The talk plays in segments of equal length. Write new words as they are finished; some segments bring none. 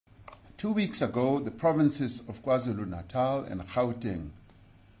2 weeks ago, the provinces of KwaZulu-Natal and Gauteng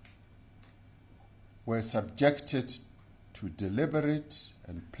were subjected to deliberate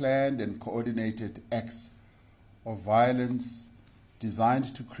and planned and coordinated acts of violence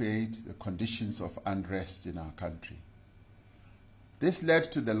designed to create the conditions of unrest in our country. This led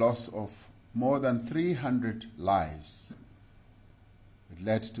to the loss of more than 300 lives. It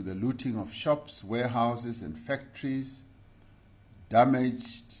led to the looting of shops, warehouses, and factories,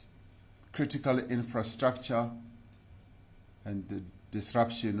 damaged critical infrastructure, and the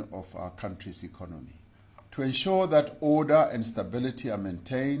disruption of our country's economy. To ensure that order and stability are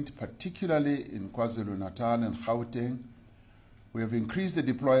maintained, particularly in KwaZulu-Natal and Gauteng, we have increased the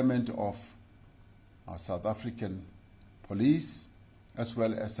deployment of our South African police as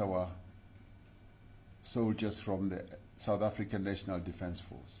well as our soldiers from the South African National Defence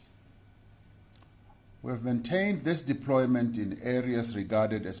Force. We have maintained this deployment in areas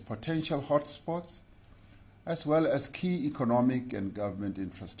regarded as potential hotspots, as well as key economic and government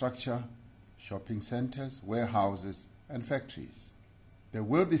infrastructure, shopping centres, warehouses, and factories. There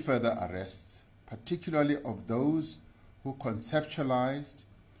will be further arrests, particularly of those who conceptualized,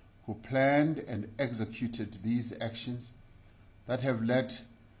 who planned and executed these actions that have led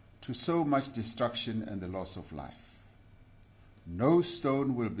to so much destruction and the loss of life. No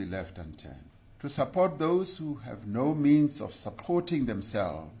stone will be left unturned. To support those who have no means of supporting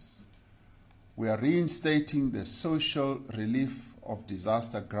themselves, we are reinstating the Social Relief of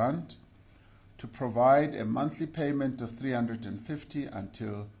Disaster Grant to provide a monthly payment of $350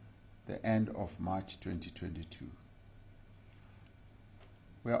 until the end of March 2022.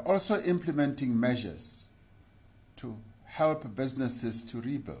 We are also implementing measures to help businesses to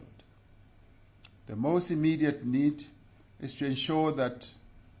rebuild. The most immediate need is to ensure that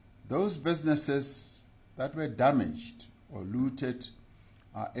those businesses that were damaged or looted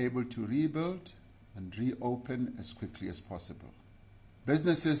are able to rebuild and reopen as quickly as possible.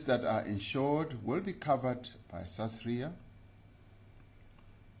 Businesses that are insured will be covered by SASRIA.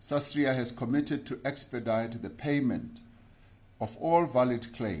 SASRIA has committed to expedite the payment of all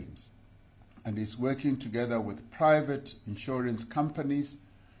valid claims and is working together with private insurance companies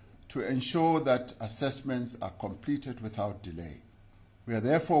to ensure that assessments are completed without delay. We are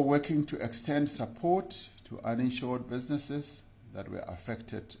therefore working to extend support to uninsured businesses that were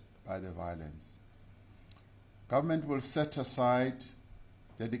affected by the violence. Government will set aside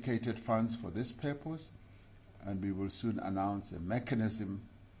dedicated funds for this purpose, and we will soon announce a mechanism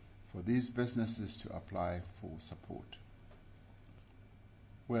for these businesses to apply for support.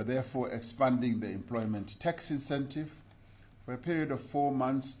 We are therefore expanding the employment tax incentive for a period of 4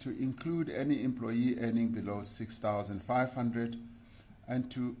 months to include any employee earning below $6,500 and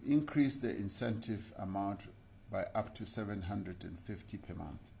to increase the incentive amount by up to $750 per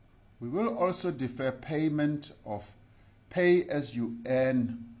month. We will also defer payment of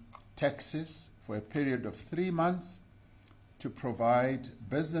pay-as-you-earn taxes for a period of 3 months to provide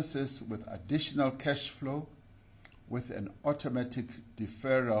businesses with additional cash flow with an automatic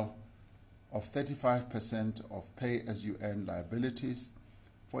deferral of 35% of pay-as-you-earn liabilities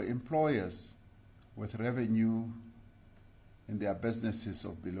for employers with revenue in their businesses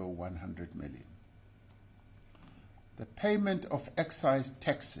of below 100 million. The payment of excise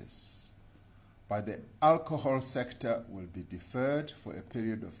taxes by the alcohol sector will be deferred for a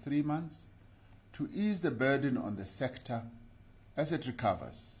period of 3 months to ease the burden on the sector as it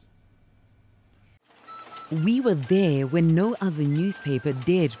recovers. We were there when no other newspaper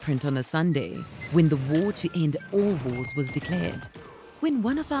dared print on a Sunday, when the war to end all wars was declared, when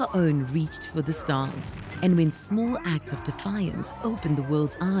one of our own reached for the stars, and when small acts of defiance opened the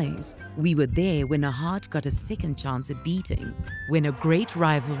world's eyes. We were there when a heart got a second chance at beating, when a great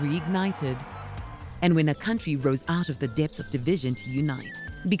rivalry ignited, and when a country rose out of the depths of division to unite.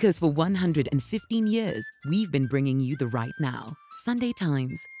 Because for 115 years, we've been bringing you the right now. Sunday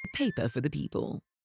Times, paper for the people.